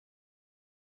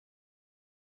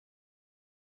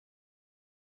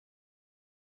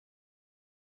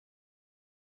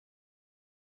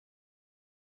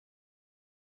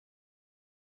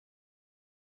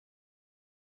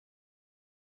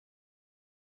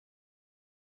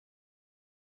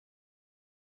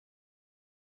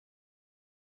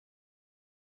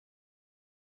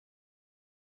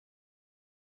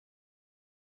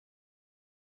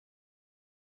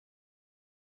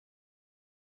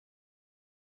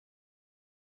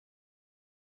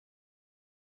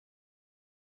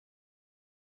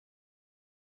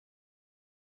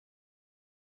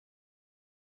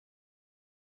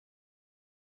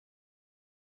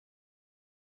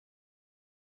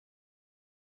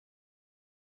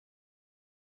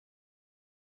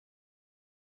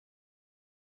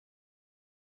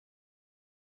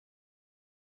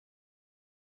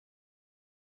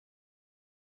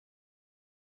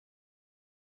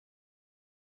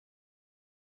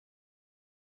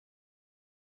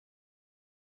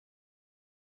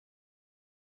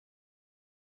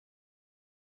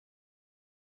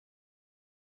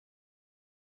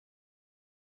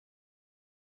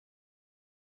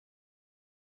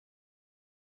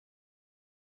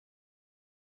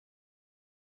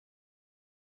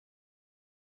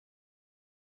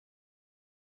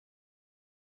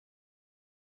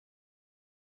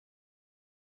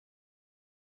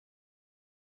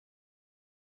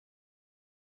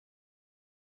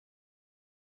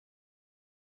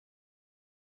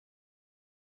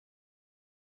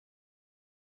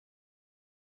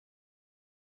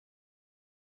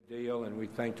deal, and we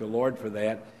thank the Lord for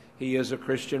that. He is a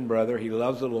Christian brother. He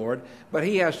loves the Lord, but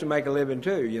he has to make a living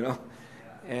too,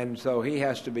 and so he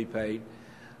has to be paid.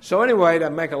 So anyway, to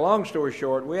make a long story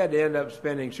short, we had to end up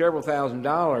spending several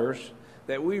 $1,000s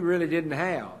that we really didn't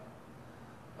have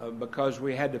because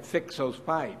we had to fix those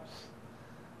pipes.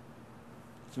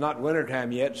 It's not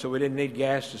wintertime yet, so we didn't need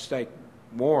gas to stay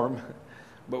warm,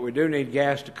 but we do need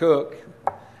gas to cook.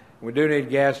 We do need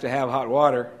gas to have hot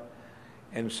water.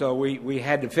 And so we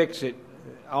had to fix it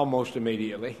almost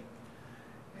immediately.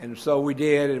 And so we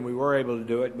did, and we were able to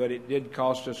do it, but it did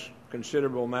cost us a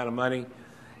considerable amount of money.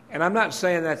 And I'm not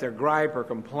saying that to gripe or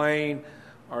complain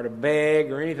or to beg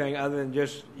or anything other than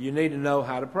just you need to know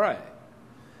how to pray.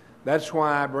 That's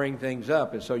why I bring things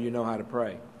up, is so you know how to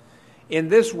pray. In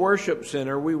this worship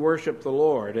center, we worship the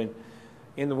Lord. And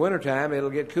in the wintertime, it'll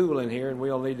get cool in here, and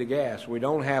we'll need the gas. We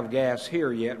don't have gas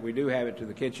here yet. We do have it to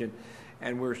the kitchen,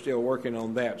 and we're still working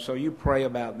on that. So you pray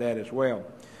about that as well.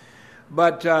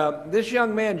 But this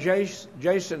young man,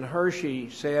 Jason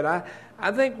Hershey, said,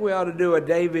 I think we ought to do a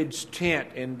David's tent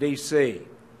in D.C.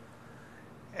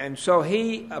 And so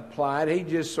he applied. He's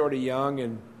just sort of young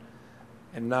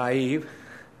and naive.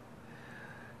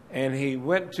 And he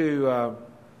went to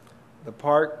the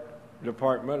Park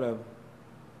Department of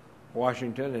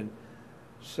Washington and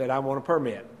said, I want a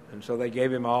permit. And so they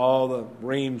gave him all the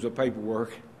reams of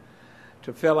paperwork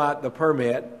to fill out the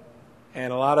permit.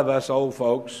 And a lot of us old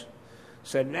folks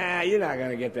said, nah, you're not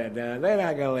going to get that done. They're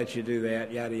not going to let you do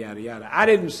that, yada, yada, yada. I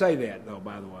didn't say that, though,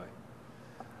 by the way.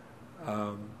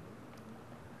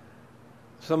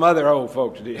 Some other old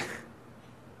folks did.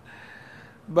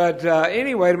 But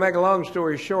anyway, to make a long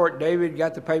story short, David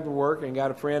got the paperwork and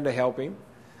got a friend to help him.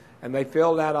 And they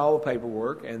filled out all the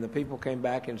paperwork, and the people came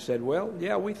back and said, well,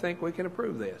 yeah, we think we can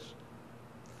approve this.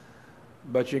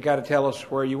 But you got to tell us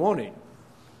where you want it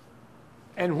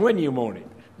and when you want it.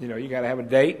 You got to have a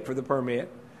date for the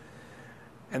permit.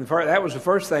 And that was the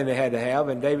first thing they had to have.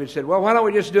 And David said, well, why don't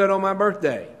we just do it on my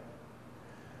birthday?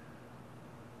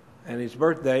 And his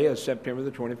birthday is September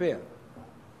the 25th.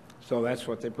 So that's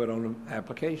what they put on the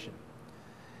application.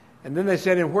 And then they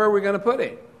said, and where are we going to put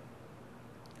it?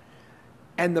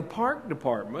 And the Park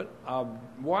Department of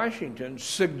Washington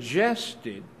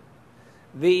suggested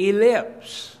the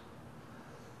ellipse.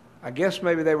 I guess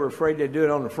maybe they were afraid they'd do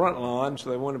it on the front lawn, so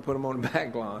they wanted to put them on the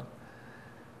back lawn.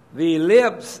 The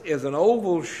ellipse is an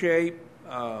oval-shaped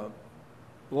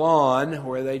lawn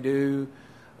where they do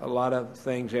a lot of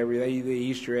things every day. The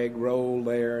Easter egg roll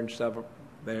there and stuff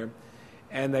there.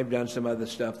 And they've done some other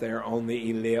stuff there on the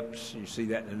ellipse. You see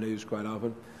that in the news quite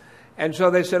often. And so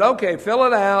they said, okay, fill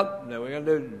it out. Now we're going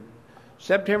to do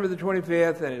September the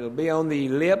 25th, and it'll be on the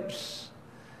ellipse.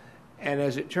 And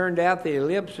as it turned out, the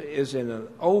ellipse is in an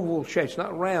oval shape. It's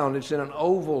not round, it's in an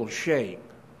oval shape.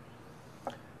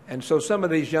 And so some of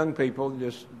these young people,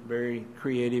 just very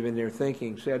creative in their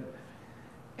thinking, said,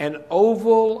 an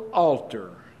oval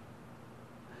altar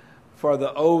for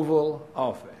the Oval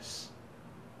Office.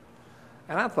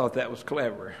 And I thought that was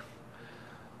clever.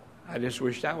 I just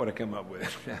wished I would have come up with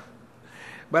it.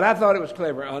 But I thought it was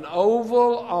clever. An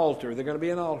oval altar. They're going to be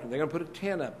an altar. They're going to put a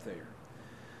tent up there.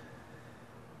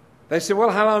 They said, well,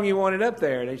 how long you want it up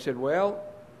there? And he said, well,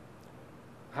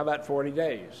 how about 40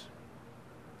 days?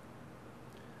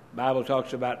 The Bible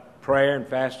talks about prayer and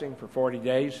fasting for 40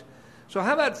 days. So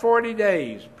how about 40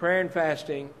 days, prayer and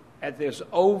fasting at this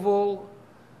oval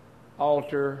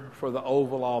altar for the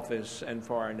Oval Office and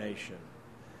for our nation?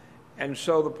 And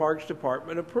so the Parks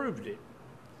Department approved it.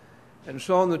 And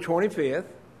so on the 25th,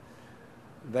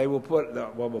 they will put,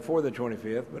 before the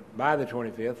 25th, but by the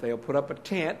 25th, they'll put up a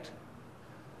tent,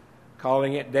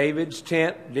 calling it David's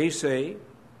Tent, D.C.,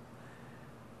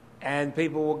 and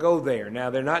people will go there. Now,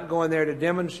 they're not going there to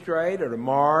demonstrate or to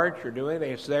march or do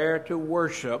anything. It's there to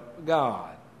worship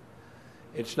God.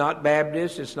 It's not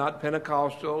Baptist, it's not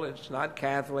Pentecostal, it's not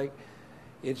Catholic.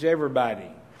 It's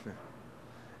everybody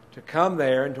to come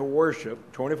there and to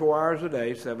worship 24 hours a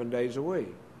day, 7 days a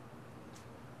week.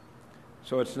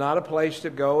 So it's not a place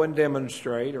to go and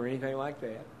demonstrate or anything like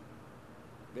that.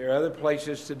 There are other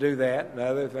places to do that and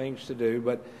other things to do,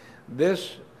 but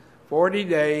this 40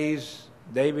 days,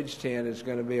 David's Tent, is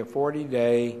going to be a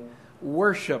 40-day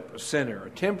worship center, a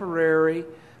temporary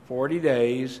 40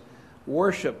 days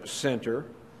worship center.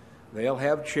 They'll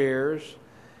have chairs.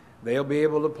 They'll be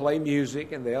able to play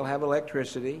music, and they'll have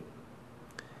electricity.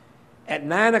 At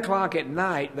 9 o'clock at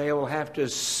night, they will have to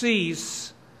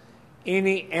cease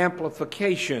any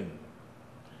amplification,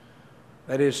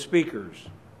 that is, speakers.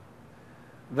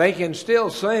 They can still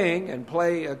sing and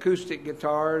play acoustic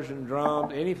guitars and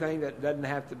drums, anything that doesn't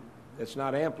have to, that's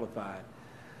not amplified.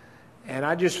 And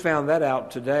I just found that out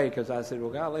today because I said,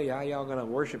 well, golly, how y'all going to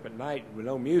worship at night with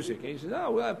no music? And he said, oh,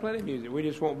 we'll have plenty of music. We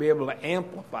just won't be able to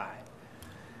amplify it.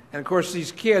 And, of course,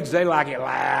 these kids, they like it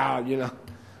loud, you know.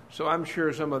 So I'm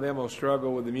sure some of them will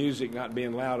struggle with the music not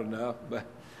being loud enough. But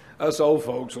us old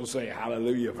folks will say,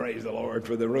 hallelujah, praise the Lord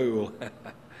for the rule,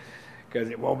 because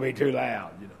it won't be too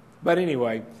loud, you know. But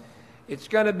anyway, it's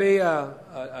going to be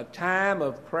a time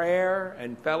of prayer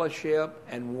and fellowship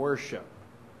and worship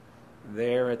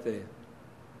there at the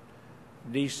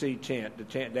D.C. tent,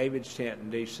 David's tent in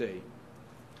D.C.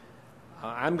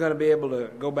 I'm going to be able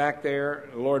to go back there,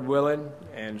 Lord willing,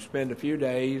 and spend a few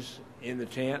days in the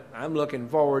tent. I'm looking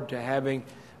forward to having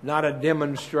not a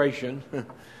demonstration,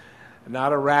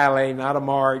 not a rally, not a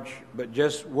march, but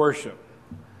just worship.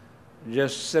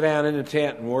 Just sit down in the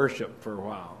tent and worship for a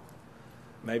while.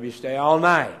 Maybe stay all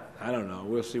night. I don't know.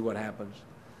 We'll see what happens.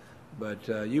 But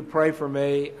you pray for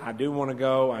me. I do want to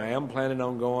go. I am planning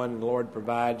on going. The Lord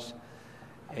provides.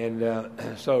 And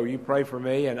so you pray for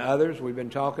me and others. We've been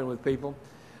talking with people.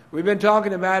 We've been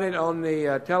talking about it on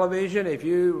the television. If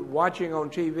you watching on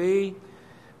TV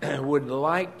would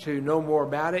like to know more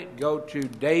about it, go to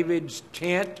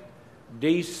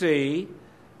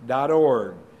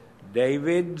davidstentdc.org.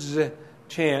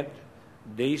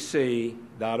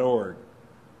 davidstentdc.org.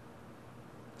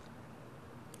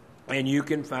 And you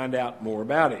can find out more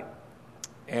about it.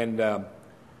 And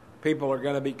people are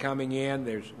going to be coming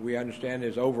in. We understand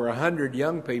there's over 100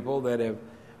 young people that have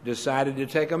decided to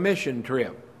take a mission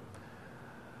trip,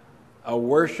 a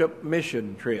worship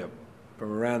mission trip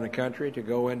from around the country to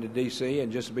go into D.C.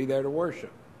 and just be there to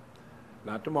worship.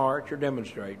 Not to march or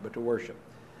demonstrate, but to worship.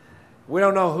 We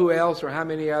don't know who else or how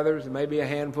many others. Maybe a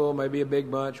handful, maybe a big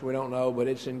bunch. We don't know, but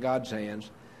it's in God's hands.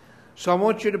 So I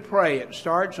want you to pray. It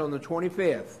starts on the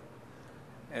 25th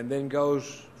and then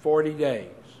goes 40 days.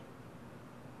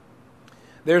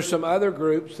 There's some other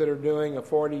groups that are doing a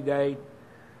 40-day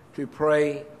to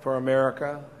pray for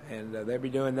America, and they'll be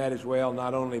doing that as well,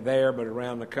 not only there but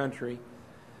around the country.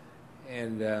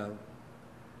 And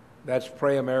that's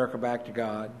Pray America Back to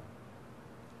God.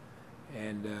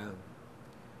 And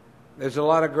there's a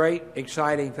lot of great,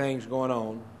 exciting things going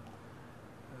on.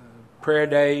 Prayer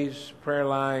days, prayer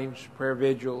lines, prayer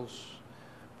vigils,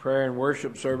 prayer and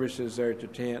worship services there at the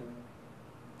tent.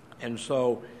 And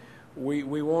so we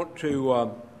want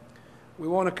to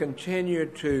continue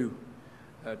to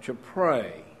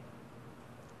pray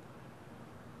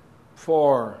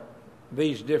for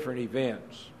these different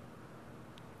events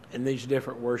and these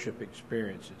different worship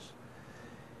experiences.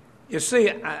 You see,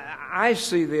 I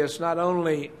see this not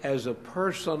only as a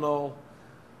personal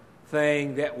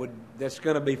thing that's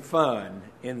going to be fun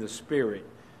in the spirit,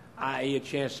 i.e. a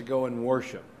chance to go and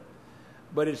worship,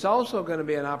 but it's also going to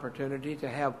be an opportunity to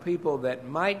have people that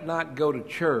might not go to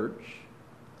church,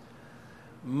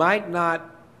 might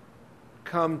not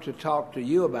come to talk to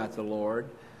you about the Lord,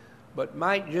 but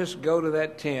might just go to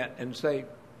that tent and say,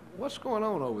 what's going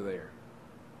on over there?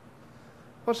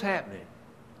 What's happening?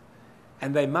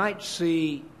 And they might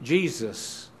see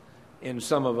Jesus in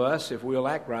some of us if we'll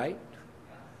act right.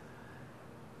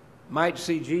 Might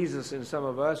see Jesus in some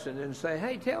of us and then say,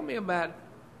 hey, tell me about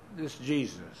this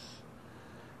Jesus.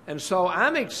 And so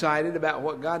I'm excited about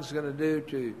what God's going to do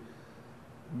to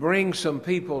bring some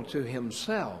people to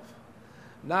himself.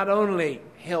 Not only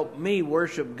help me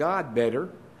worship God better,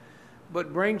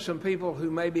 but bring some people who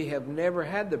maybe have never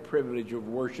had the privilege of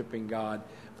worshiping God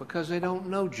because they don't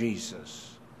know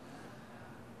Jesus.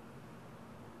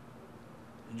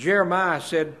 Jeremiah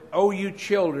said, O you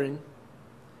children,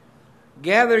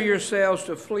 gather yourselves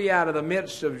to flee out of the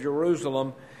midst of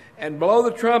Jerusalem, and blow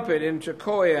the trumpet in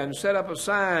Tekoa, and set up a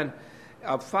sign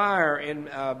of fire in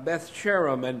Beth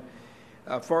Cheram, and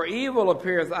for evil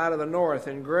appeareth out of the north,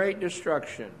 and great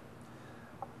destruction.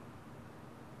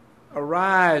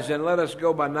 Arise, and let us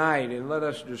go by night, and let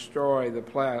us destroy the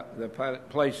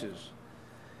places.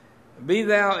 Be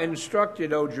thou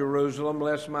instructed, O Jerusalem,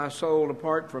 lest my soul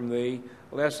depart from thee,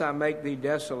 lest I make thee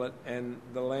desolate, and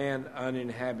the land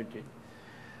uninhabited.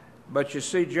 But you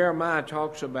see, Jeremiah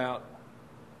talks about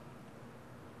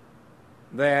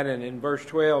that, and in verse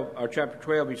 12, or chapter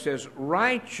 12, he says,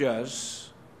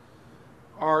 Righteous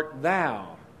art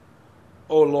thou,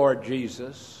 O Lord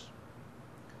Jesus.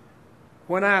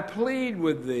 When I plead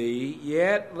with thee,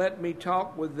 yet let me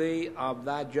talk with thee of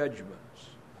thy judgments.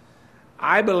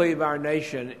 I believe our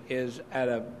nation is at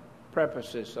a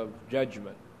precipice of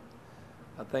judgment.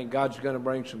 I think God's going to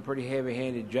bring some pretty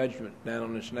heavy-handed judgment down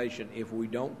on this nation if we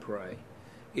don't pray,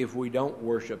 if we don't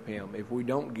worship him, if we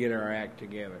don't get our act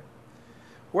together.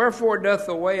 Wherefore doth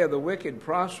the way of the wicked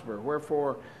prosper?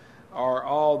 Wherefore are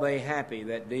all they happy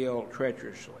that deal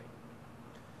treacherously?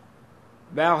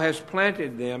 Thou hast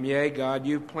planted them, yea, God,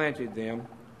 you've planted them.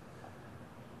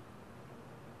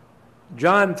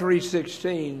 John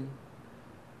 3:16,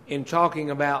 in talking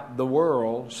about the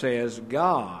world, says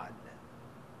God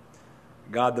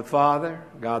the Father,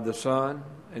 God the Son,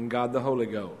 and God the Holy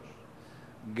Ghost.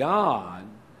 God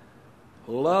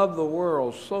loved the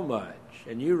world so much,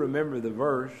 and you remember the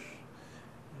verse,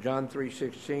 John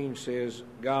 3:16 says,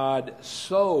 God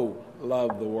so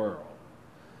loved the world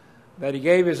that he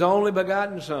gave his only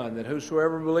begotten Son, that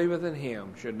whosoever believeth in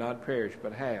him should not perish,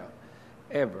 but have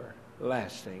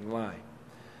everlasting life.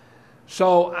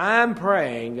 So I'm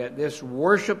praying that this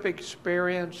worship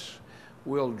experience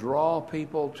will draw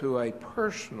people to a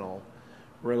personal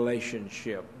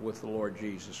relationship with the Lord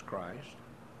Jesus Christ.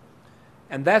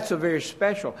 And that's a very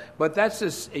special, but that's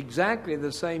exactly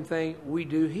the same thing we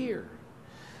do here.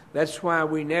 That's why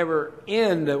we never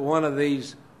end one of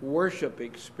these worship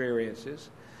experiences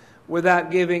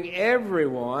without giving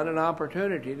everyone an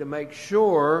opportunity to make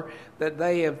sure that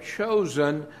they have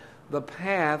chosen the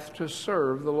path to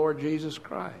serve the Lord Jesus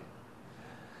Christ.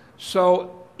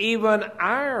 So even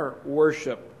our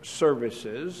worship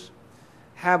services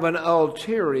have an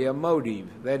ulterior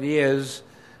motive, that is,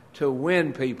 to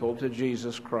win people to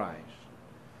Jesus Christ.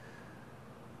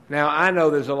 Now, I know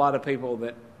there's a lot of people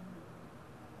that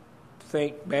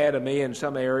think bad of me in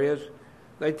some areas.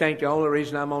 They think the only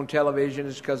reason I'm on television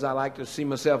is because I like to see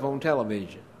myself on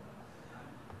television.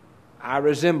 I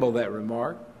resemble that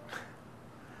remark.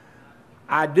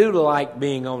 I do like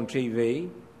being on TV.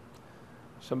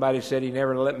 Somebody said he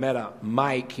never met a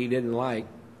mic he didn't like.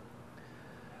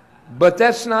 But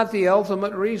that's not the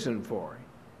ultimate reason for it.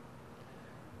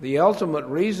 The ultimate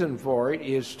reason for it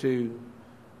is to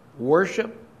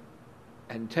worship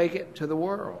and take it to the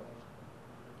world,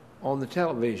 on the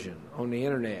television, on the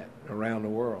internet, around the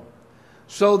world,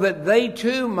 so that they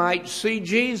too might see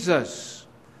Jesus.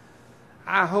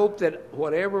 I hope that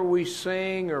whatever we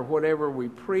sing or whatever we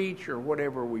preach or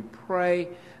whatever we pray,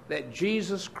 that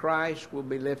Jesus Christ will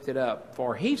be lifted up.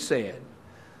 For he said,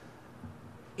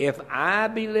 if I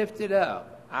be lifted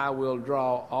up, I will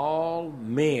draw all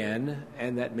men,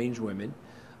 and that means women,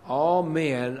 all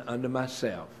men unto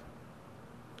myself.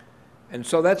 And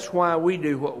so that's why we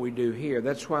do what we do here.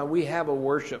 That's why we have a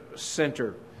worship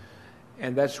center.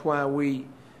 And that's why we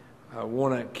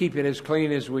want to keep it as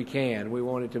clean as we can. We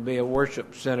want it to be a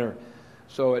worship center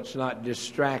so it's not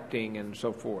distracting and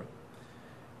so forth.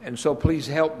 And so please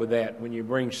help with that. When you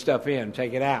bring stuff in,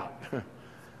 take it out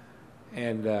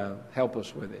and help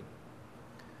us with it.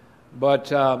 But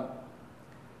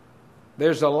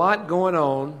there's a lot going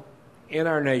on in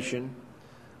our nation,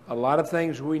 a lot of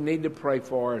things we need to pray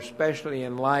for, especially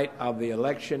in light of the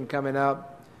election coming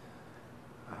up.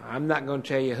 I'm not going to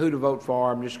tell you who to vote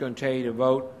for. I'm just going to tell you to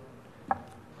vote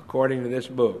according to this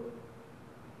book.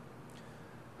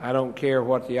 I don't care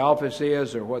what the office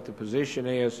is or what the position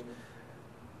is.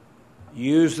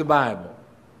 Use the Bible.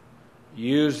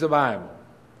 Use the Bible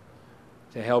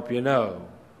to help you know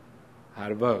how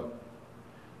to vote.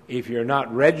 If you're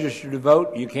not registered to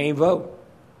vote, you can't vote.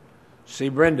 See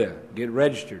Brenda, get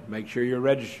registered. Make sure you're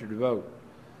registered to vote.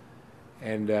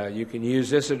 And you can use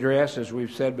this address, as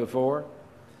we've said before.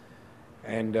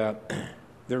 And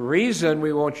the reason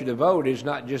we want you to vote is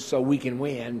not just so we can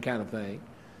win kind of thing.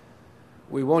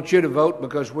 We want you to vote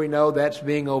because we know that's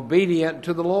being obedient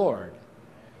to the Lord.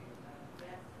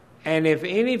 And if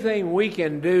anything we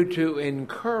can do to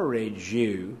encourage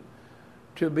you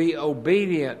to be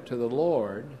obedient to the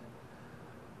Lord,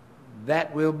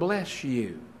 that will bless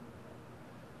you.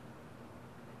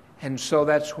 And so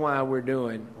that's why we're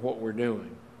doing what we're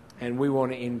doing. And we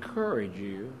want to encourage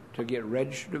you to get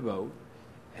registered to vote,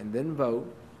 and then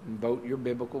vote, and vote your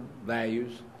biblical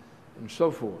values, and so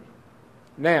forth.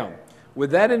 Now,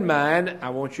 with that in mind, I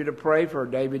want you to pray for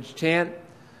David's tent.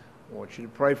 I want you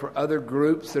to pray for other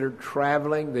groups that are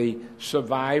traveling, the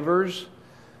survivors.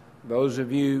 Those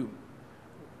of you,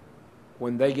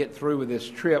 when they get through with this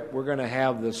trip, we're going to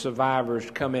have the survivors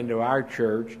come into our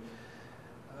church.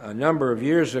 A number of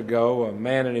years ago, a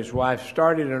man and his wife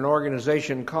started an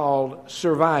organization called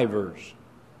Survivors.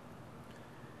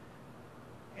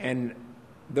 And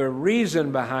the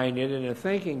reason behind it and the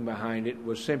thinking behind it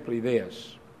was simply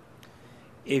this.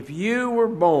 If you were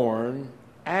born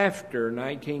after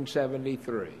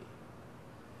 1973,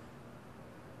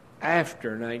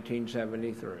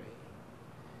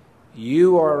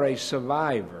 you are a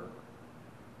survivor,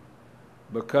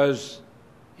 because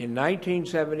in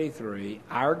 1973,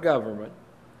 our government,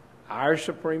 our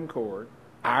Supreme Court,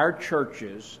 our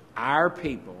churches, our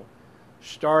people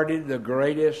started the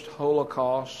greatest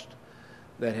Holocaust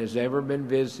that has ever been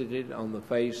visited on the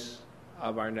face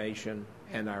of our nation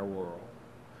and our world.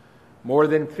 More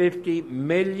than 50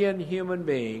 million human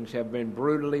beings have been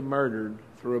brutally murdered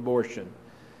through abortion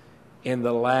in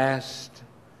the last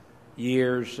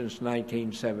years since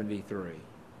 1973.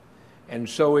 And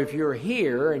so if you're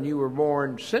here and you were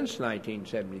born since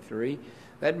 1973,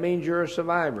 that means you're a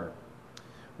survivor.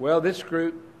 Well, this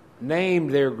group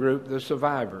named their group the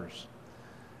Survivors.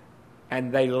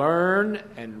 And they learn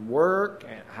and work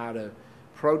and how to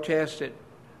protest at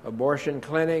abortion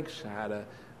clinics, how to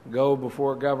go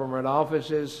before government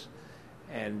offices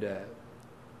and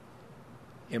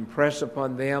impress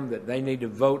upon them that they need to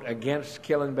vote against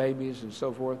killing babies and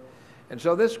so forth. And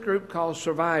so this group called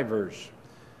Survivors.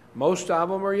 Most of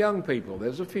them are young people.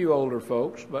 There's a few older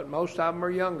folks, but most of them are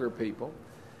younger people.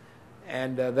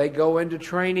 And they go into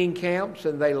training camps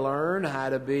and they learn how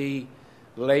to be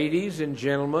ladies and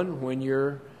gentlemen when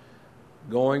you're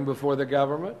going before the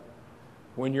government,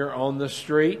 when you're on the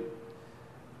street.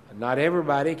 Not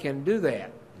everybody can do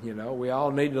that. You know, we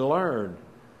all need to learn.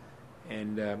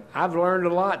 And I've learned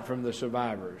a lot from the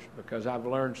Survivors, because I've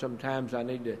learned sometimes I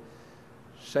need to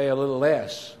say a little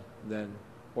less than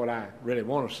what I really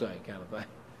want to say, kind of thing.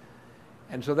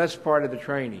 And so that's part of the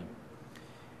training.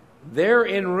 They're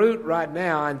en route right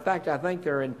now. In fact, I think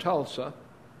they're in Tulsa.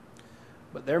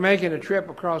 But they're making a trip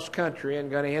across country and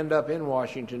going to end up in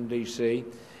Washington, D.C.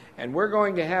 And we're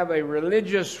going to have a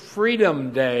Religious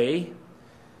Freedom Day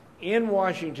in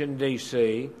Washington,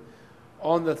 D.C.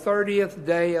 on the 30th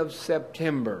day of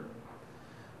September.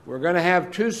 We're going to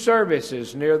have 2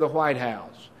 services near the White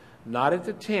House. Not at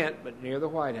the tent, but near the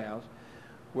White House.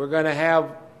 We're going to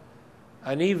have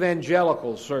an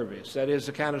evangelical service. That is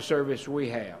the kind of service we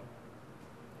have.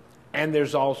 And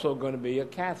there's also going to be a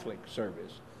Catholic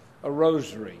service. A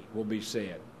rosary will be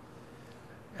said.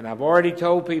 And I've already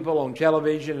told people on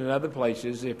television and other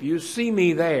places, if you see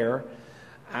me there,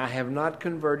 I have not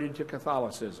converted to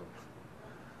Catholicism.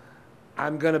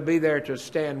 I'm going to be there to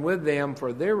stand with them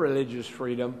for their religious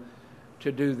freedom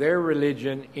to do their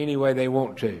religion any way they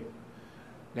want to.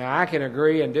 Now, I can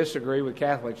agree and disagree with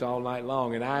Catholics all night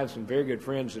long, and I have some very good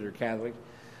friends that are Catholics.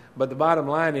 But the bottom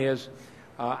line is,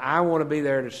 I want to be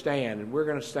there to stand, and we're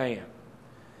going to stand.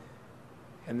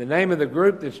 And the name of the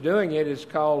group that's doing it is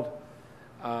called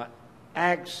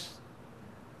Acts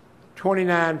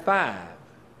 29:5.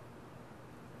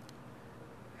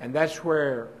 And that's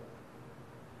where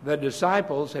the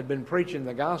disciples had been preaching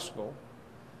the gospel,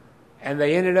 and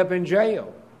they ended up in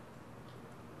jail.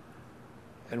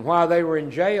 And while they were in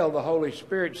jail, the Holy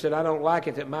Spirit said, I don't like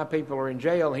it that my people are in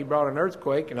jail. He brought an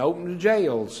earthquake and opened the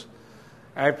jails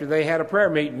after they had a prayer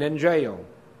meeting in jail.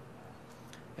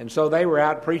 And so they were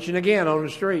out preaching again on the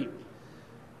street.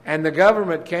 And the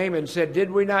government came and said,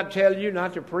 did we not tell you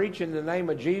not to preach in the name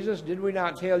of Jesus? Did we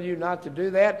not tell you not to do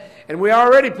that? And we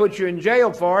already put you in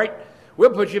jail for it.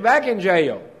 We'll put you back in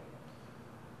jail.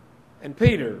 And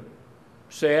Peter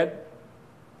said,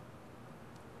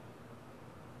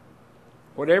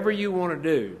 whatever you want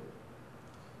to do,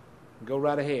 go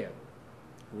right ahead.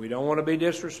 We don't want to be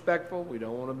disrespectful. We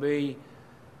don't want to be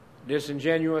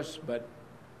disingenuous, but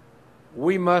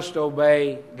we must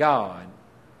obey God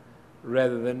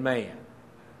rather than man.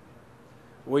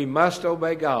 We must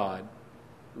obey God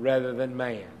rather than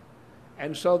man.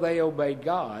 And so they obeyed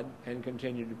God and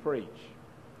continued to preach.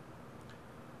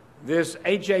 This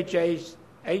HHS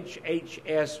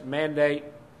mandate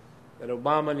that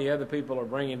Obama and the other people are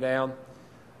bringing down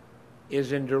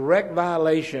is in direct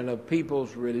violation of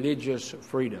people's religious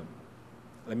freedom.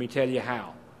 Let me tell you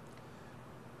how.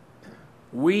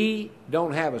 We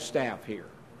don't have a staff here.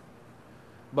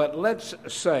 But let's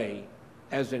say,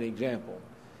 as an example,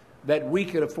 that we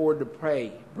could afford to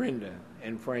pay Brenda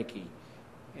and Frankie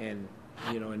and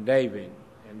David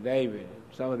and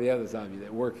some of the others of you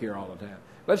that work here all the time.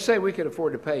 Let's say we could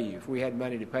afford to pay you, if we had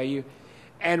money to pay you,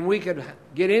 and we could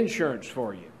get insurance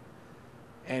for you.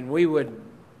 And we would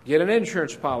get an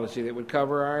insurance policy that would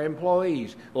cover our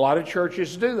employees. A lot of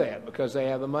churches do that because they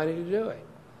have the money to do it.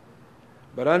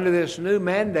 But under this new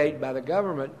mandate by the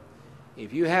government,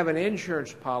 if you have an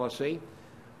insurance policy,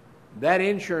 that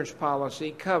insurance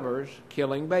policy covers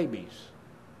killing babies.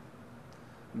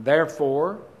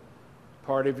 Therefore,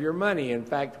 part of your money, in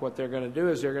fact, what they're going to do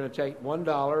is they're going to take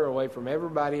 $1 away from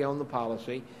everybody on the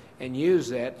policy and use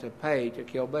that to pay to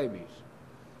kill babies.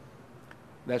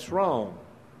 That's wrong.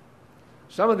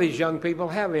 Some of these young people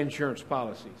have insurance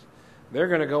policies. They're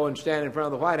going to go and stand in front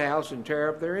of the White House and tear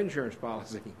up their insurance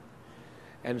policy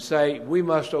and say, we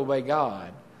must obey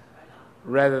God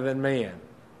rather than men.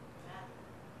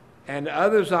 And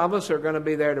others of us are going to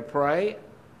be there to pray,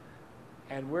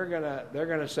 and they're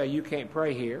going to say, you can't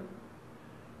pray here.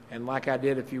 And like I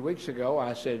did a few weeks ago,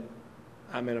 I said,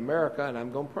 I'm in America, and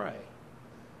I'm going to pray.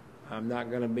 I'm not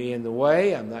going to be in the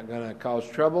way. I'm not going to cause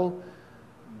trouble.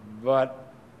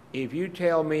 But if you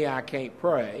tell me I can't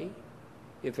pray,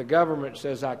 if the government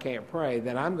says I can't pray,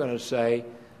 then I'm going to say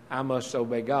I must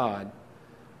obey God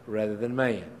rather than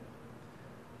man.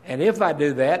 And if I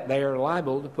do that, they are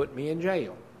liable to put me in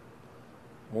jail.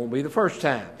 Won't be the first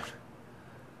time.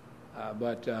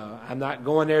 But I'm not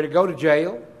going there to go to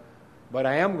jail, but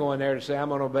I am going there to say I'm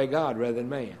going to obey God rather than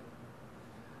man.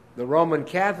 The Roman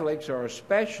Catholics are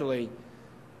especially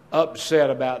upset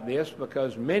about this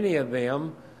because many of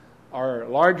them are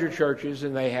larger churches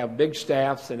and they have big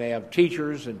staffs and they have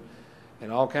teachers and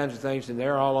all kinds of things, and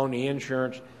they're all on the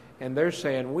insurance. And they're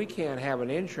saying we can't have an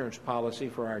insurance policy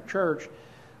for our church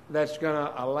that's going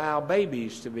to allow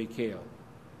babies to be killed.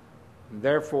 And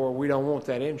therefore, we don't want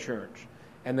that insurance.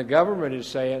 And the government is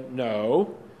saying,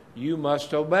 no, you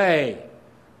must obey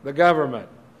the government.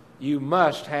 You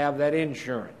must have that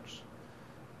insurance.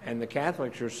 And the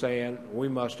Catholics are saying we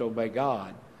must obey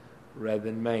God rather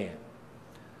than man.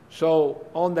 So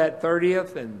on that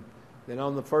 30th and then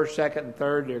on the 1st, 2nd, and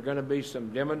 3rd, there are going to be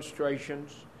some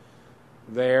demonstrations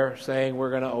there saying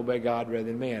we're going to obey God rather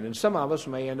than man. And some of us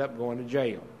may end up going to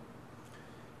jail.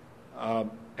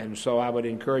 And so I would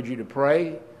encourage you to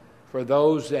pray for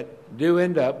those that do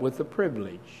end up with the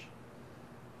privilege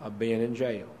of being in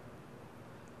jail.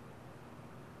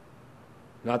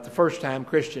 Not the first time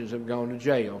Christians have gone to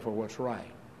jail for what's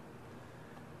right.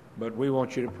 But we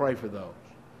want you to pray for those.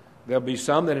 There'll be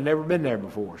some that have never been there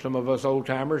before. Some of us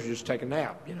old-timers just take a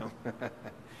nap, you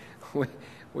know.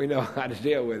 we know how to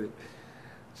deal with it.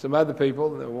 Some other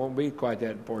people that won't be quite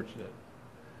that fortunate.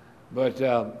 But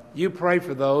you pray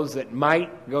for those that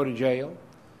might go to jail.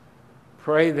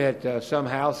 Pray that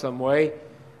somehow, some way,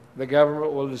 the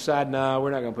government will decide, no,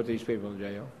 we're not going to put these people in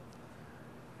jail.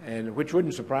 And which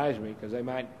wouldn't surprise me because they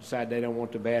might decide they don't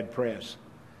want the bad press.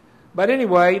 But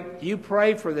anyway, you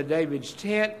pray for the David's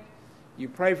tent. You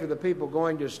pray for the people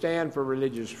going to stand for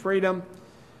religious freedom.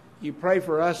 You pray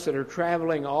for us that are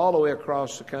traveling all the way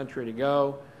across the country to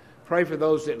go. Pray for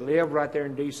those that live right there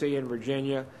in D.C. and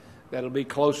Virginia that'll be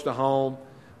close to home.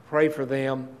 Pray for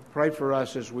them. Pray for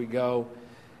us as we go.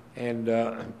 And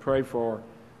pray for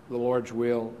the Lord's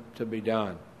will to be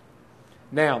done.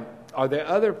 Now, are there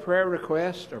other prayer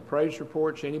requests or praise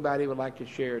reports anybody would like to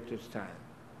share at this time?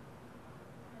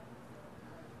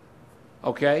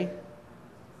 Okay.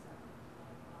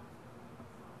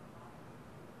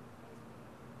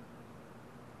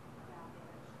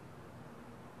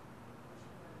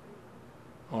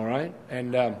 All right.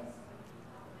 And, okay.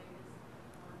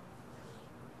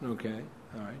 All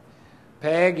right.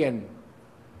 Peg and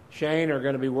Shane are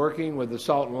going to be working with the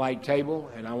Salt and Light table,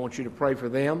 and I want you to pray for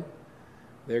them.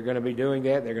 They're going to be doing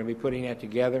that. They're going to be putting that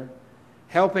together,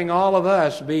 helping all of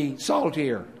us be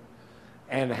saltier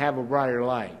and have a brighter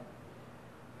light.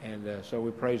 And so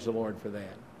we praise the Lord for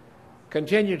that.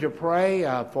 Continue to pray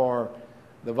for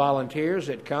the volunteers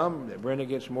that come, that Brenda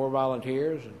gets more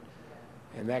volunteers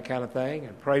and that kind of thing.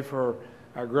 And pray for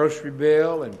our grocery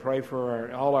bill and pray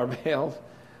for all our bills.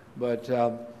 But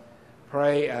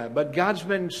pray. But God's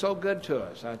been so good to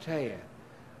us, I tell you.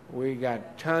 We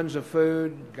got tons of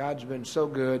food. God's been so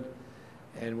good,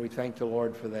 and we thank the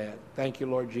Lord for that. Thank you,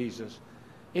 Lord Jesus.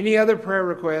 Any other prayer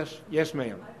requests? Yes,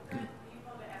 ma'am.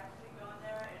 People to actually go in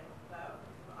there and vote.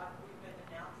 We've been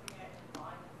announcing it in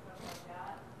line and stuff like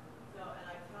that. So, and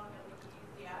I tell them that we can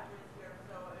use the address here.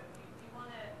 So if you do want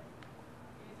to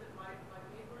use it, my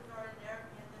papers are in there,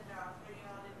 and then I'll show you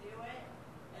how to do it.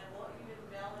 And we'll even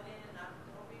mail it in, and I've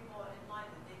told people in line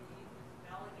that they can use this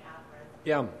mailing address.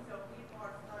 Yeah.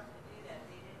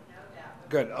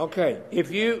 Good. Okay.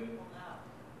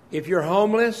 If you're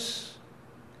homeless,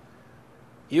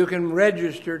 you can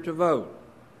register to vote.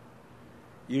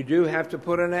 You do have to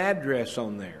put an address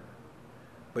on there,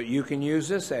 but you can use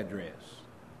this address.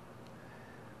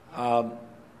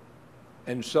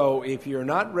 And so if you're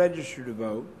not registered to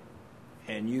vote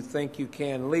and you think you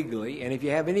can legally, and if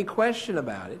you have any question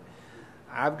about it,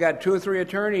 I've got 2 or 3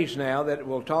 attorneys now that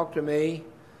will talk to me.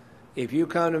 If you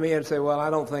come to me and say, well, I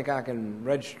don't think I can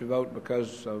register to vote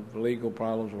because of legal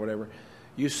problems or whatever,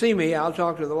 you see me, I'll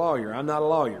talk to the lawyer. I'm not a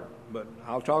lawyer, but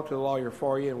I'll talk to the lawyer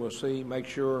for you, and we'll see, make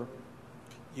sure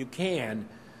you can,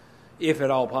 if at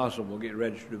all possible, get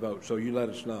registered to vote. So you let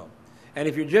us know. And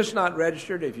if you're just not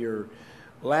registered, if your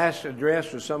last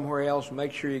address was somewhere else,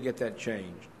 make sure you get that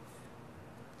changed.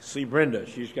 See Brenda,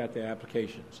 she's got the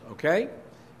applications, okay?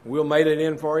 We'll mail it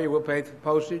in for you. We'll pay for the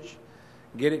postage.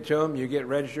 Get it to them, you get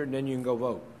registered, and then you can go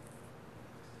vote.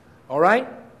 All right?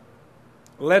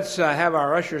 Let's have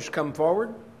our ushers come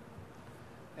forward.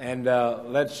 And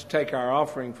let's take our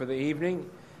offering for the evening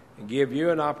and give you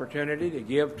an opportunity to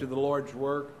give to the Lord's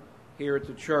work here at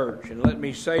the church. And let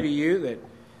me say to you that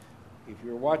if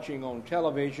you're watching on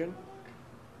television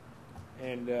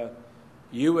and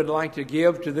you would like to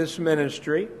give to this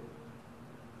ministry,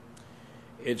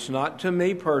 it's not to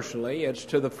me personally, it's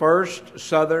to the First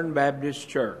Southern Baptist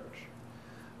Church.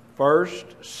 First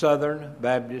Southern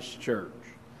Baptist Church.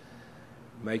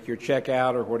 Make your check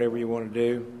out or whatever you want to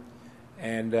do,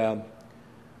 and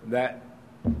that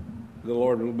the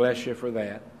Lord will bless you for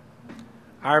that.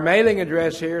 Our mailing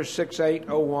address here is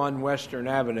 6801 Western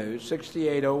Avenue,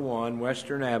 6801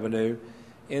 Western Avenue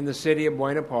in the city of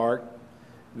Buena Park,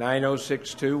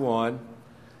 90621,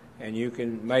 and you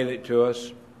can mail it to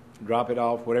us, drop it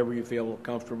off, whatever you feel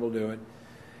comfortable doing.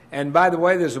 And by the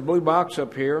way, there's a blue box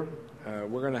up here.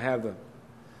 We're going to have the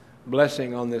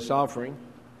blessing on this offering,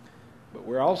 but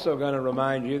we're also going to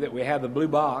remind you that we have the blue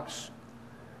box.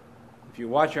 If you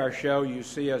watch our show, you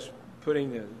see us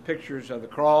putting the pictures of the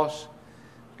cross.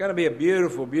 It's going to be a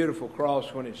beautiful, beautiful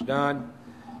cross when it's done.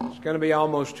 It's going to be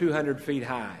almost 200 feet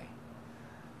high.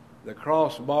 The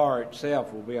cross bar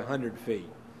itself will be 100 feet.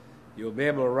 You'll be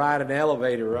able to ride an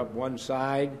elevator up one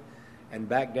side and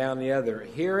back down the other,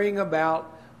 hearing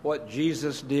about what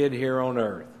Jesus did here on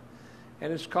earth.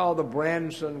 And it's called the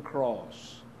Branson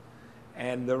Cross.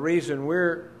 And the reason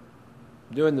we're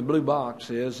doing the blue box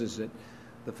is that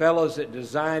the fellows that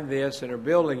designed this and are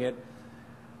building it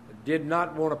did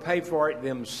not want to pay for it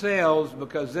themselves,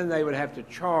 because then they would have to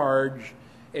charge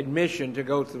admission to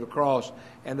go to the cross.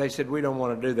 And they said, we don't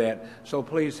want to do that. So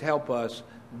please help us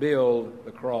build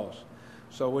the cross.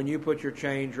 So when you put your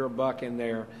change or a buck in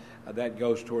there, that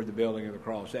goes toward the building of the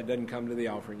cross. That doesn't come to the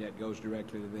offering. That goes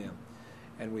directly to them.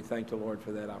 And we thank the Lord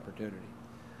for that opportunity.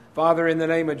 Father, in the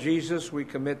name of Jesus, we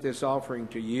commit this offering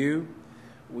to you.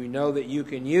 We know that you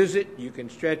can use it, you can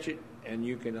stretch it, and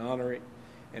you can honor it.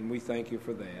 And we thank you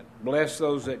for that. Bless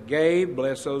those that gave.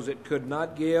 Bless those that could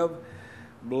not give.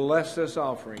 Bless this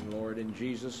offering, Lord, in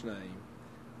Jesus' name.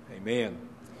 Amen.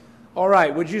 All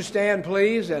right, would you stand,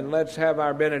 please, and let's have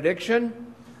our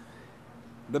benediction.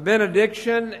 The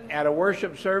benediction at a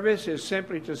worship service is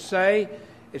simply to say,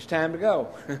 it's time to go.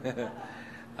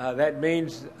 That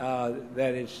means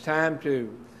that it's time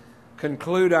to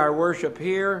conclude our worship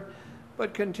here,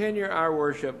 but continue our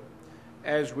worship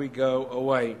as we go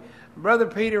away. Brother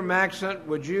Peter Maxent,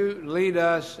 would you lead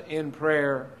us in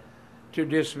prayer to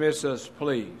dismiss us,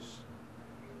 please?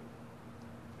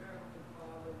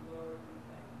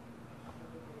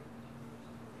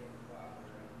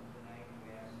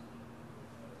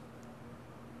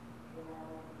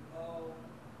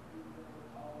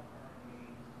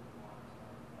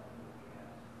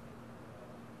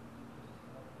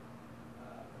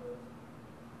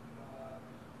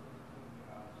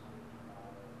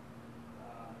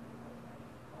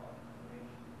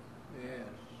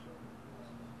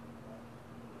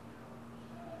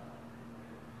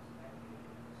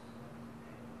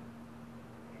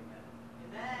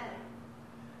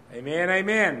 Amen,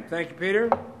 amen. Thank you, Peter.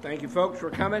 Thank you, folks, for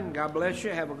coming. God bless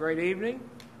you. Have a great evening.